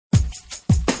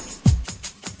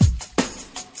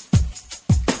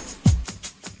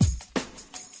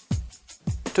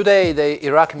Today, the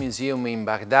Iraq Museum in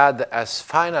Baghdad has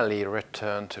finally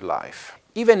returned to life.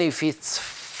 Even if its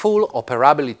full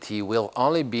operability will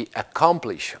only be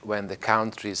accomplished when the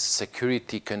country's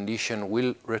security condition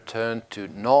will return to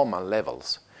normal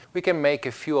levels, we can make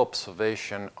a few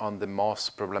observations on the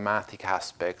most problematic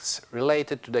aspects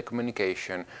related to the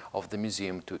communication of the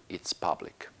museum to its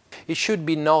public. It should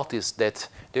be noticed that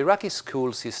the Iraqi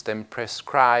school system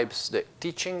prescribes the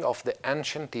teaching of the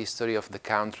ancient history of the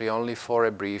country only for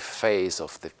a brief phase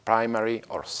of the primary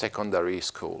or secondary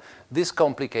school. This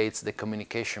complicates the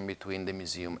communication between the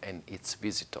museum and its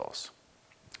visitors.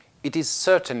 It is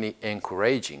certainly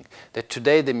encouraging that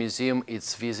today the museum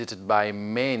is visited by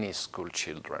many school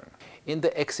children. In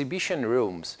the exhibition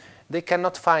rooms, they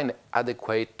cannot find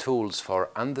adequate tools for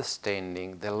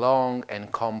understanding the long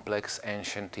and complex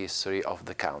ancient history of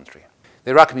the country.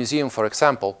 The Iraq Museum, for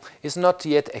example, is not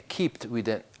yet equipped with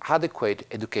an adequate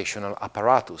educational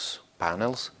apparatus,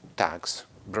 panels, tags,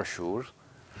 brochures,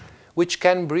 which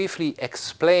can briefly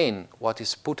explain what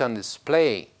is put on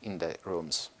display in the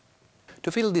rooms.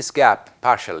 To fill this gap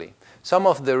partially, some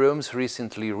of the rooms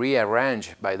recently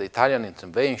rearranged by the Italian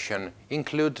intervention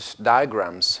include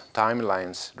diagrams,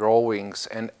 timelines, drawings,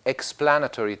 and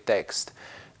explanatory text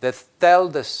that tell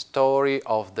the story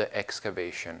of the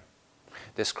excavation,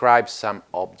 describe some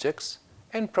objects,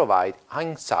 and provide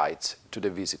insights to the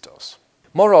visitors.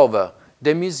 Moreover,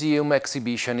 the museum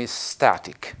exhibition is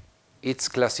static, its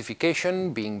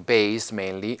classification being based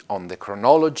mainly on the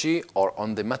chronology or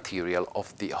on the material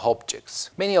of the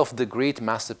objects. Many of the great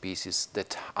masterpieces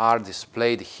that are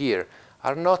displayed here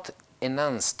are not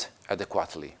enhanced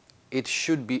adequately. It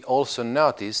should be also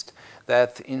noticed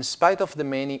that in spite of the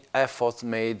many efforts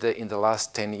made in the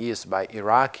last 10 years by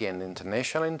Iraqi and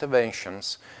international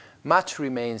interventions, much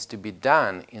remains to be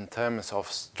done in terms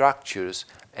of structures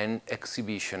and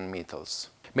exhibition methods.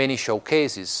 Many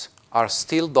showcases are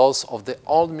still those of the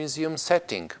old museum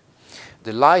setting.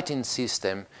 The lighting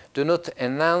system do not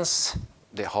enhance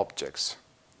the objects.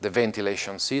 The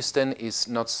ventilation system is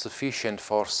not sufficient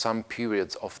for some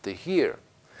periods of the year.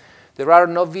 There are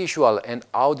no visual and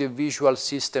audiovisual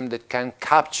systems that can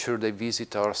capture the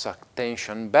visitor's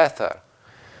attention better.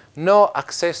 No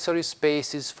accessory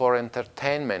spaces for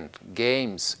entertainment,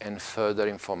 games, and further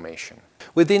information.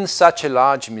 Within such a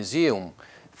large museum,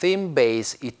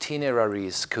 theme-based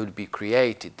itineraries could be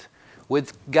created,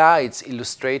 with guides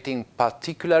illustrating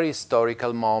particular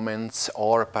historical moments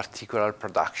or particular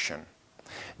production.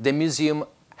 The museum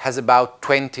has about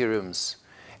 20 rooms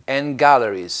and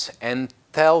galleries and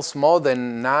tells more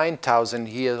than 9,000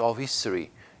 years of history,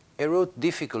 a route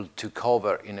difficult to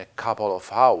cover in a couple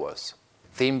of hours.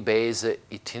 Theme-based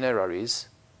itineraries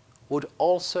would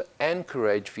also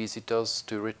encourage visitors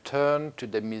to return to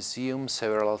the museum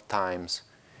several times,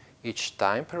 each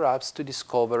time perhaps to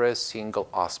discover a single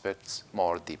aspect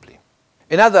more deeply.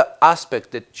 Another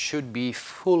aspect that should be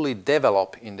fully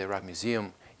developed in the Iraq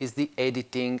Museum is the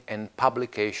editing and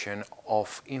publication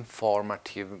of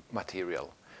informative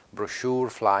material, brochure,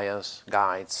 flyers,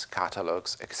 guides,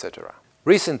 catalogs, etc.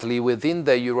 Recently, within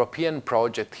the European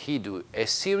project HIDU, a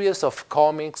series of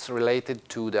comics related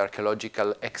to the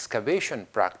archaeological excavation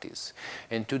practice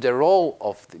and to the role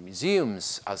of the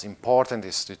museums as important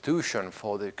institution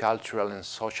for the cultural and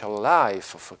social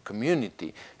life of a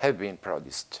community have been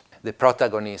produced. The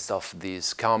protagonists of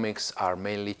these comics are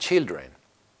mainly children.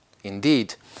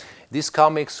 Indeed, these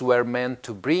comics were meant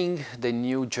to bring the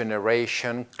new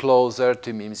generation closer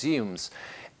to museums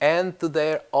and to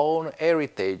their own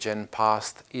heritage and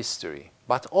past history,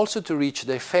 but also to reach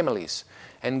their families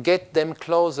and get them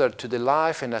closer to the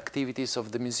life and activities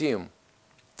of the museum.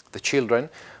 The children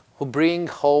who bring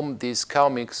home these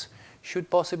comics should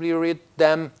possibly read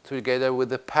them together with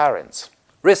the parents.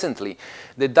 Recently,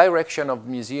 the direction of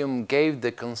the museum gave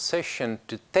the concession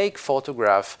to take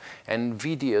photographs and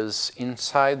videos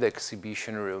inside the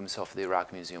exhibition rooms of the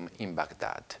Iraq Museum in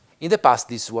Baghdad. In the past,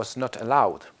 this was not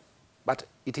allowed. But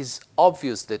it is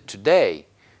obvious that today,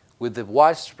 with the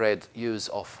widespread use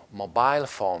of mobile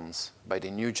phones by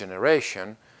the new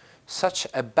generation, such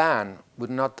a ban would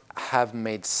not have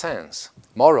made sense.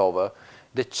 Moreover,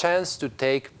 the chance to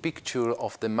take pictures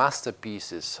of the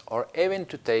masterpieces or even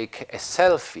to take a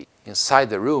selfie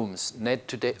inside the rooms next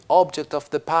to the object of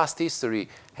the past history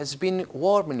has been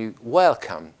warmly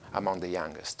welcomed among the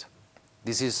youngest.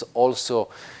 This is also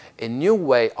a new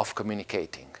way of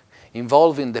communicating,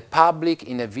 involving the public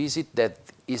in a visit that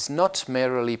is not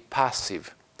merely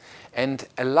passive, and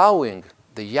allowing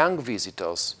the young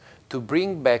visitors to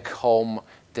bring back home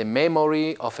the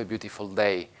memory of a beautiful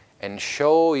day and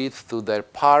show it to their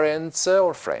parents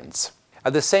or friends.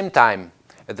 At the same time,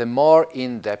 at the more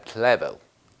in-depth level,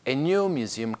 A new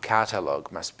museum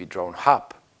catalogue must be drawn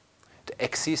up. The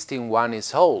existing one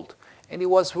is old, and it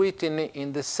was written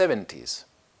in the 70s.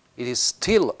 It is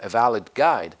still a valid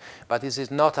guide, but it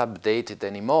is not updated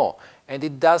anymore, and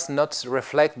it does not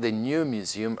reflect the new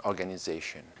museum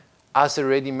organization. As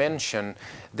already mentioned,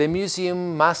 the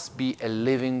museum must be a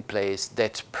living place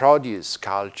that produces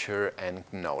culture and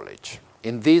knowledge.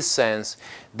 In this sense,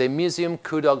 the museum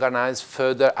could organize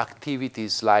further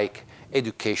activities like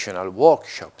educational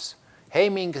workshops,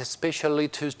 aiming especially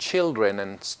to children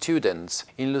and students,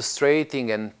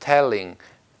 illustrating and telling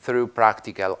through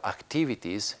practical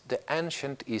activities the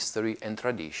ancient history and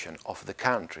tradition of the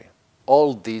country.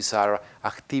 All these are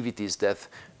activities that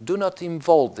do not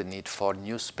involve the need for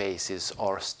new spaces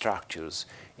or structures,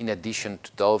 in addition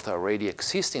to those already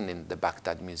existing in the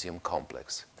Baghdad Museum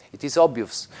complex. It is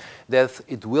obvious that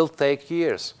it will take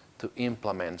years to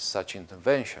implement such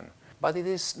intervention, but it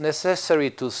is necessary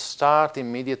to start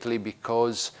immediately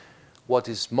because what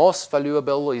is most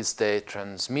valuable is the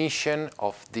transmission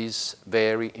of this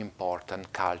very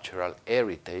important cultural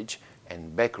heritage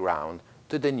and background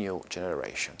to the new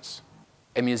generations.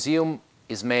 A museum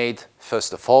is made,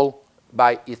 first of all,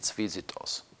 by its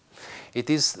visitors. It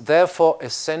is therefore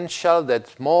essential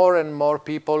that more and more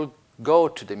people go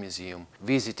to the museum,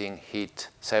 visiting it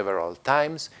several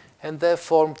times and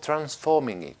therefore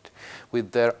transforming it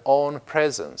with their own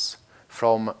presence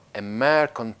from a mere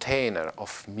container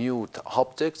of mute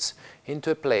objects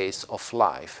into a place of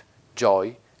life,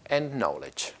 joy and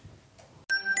knowledge.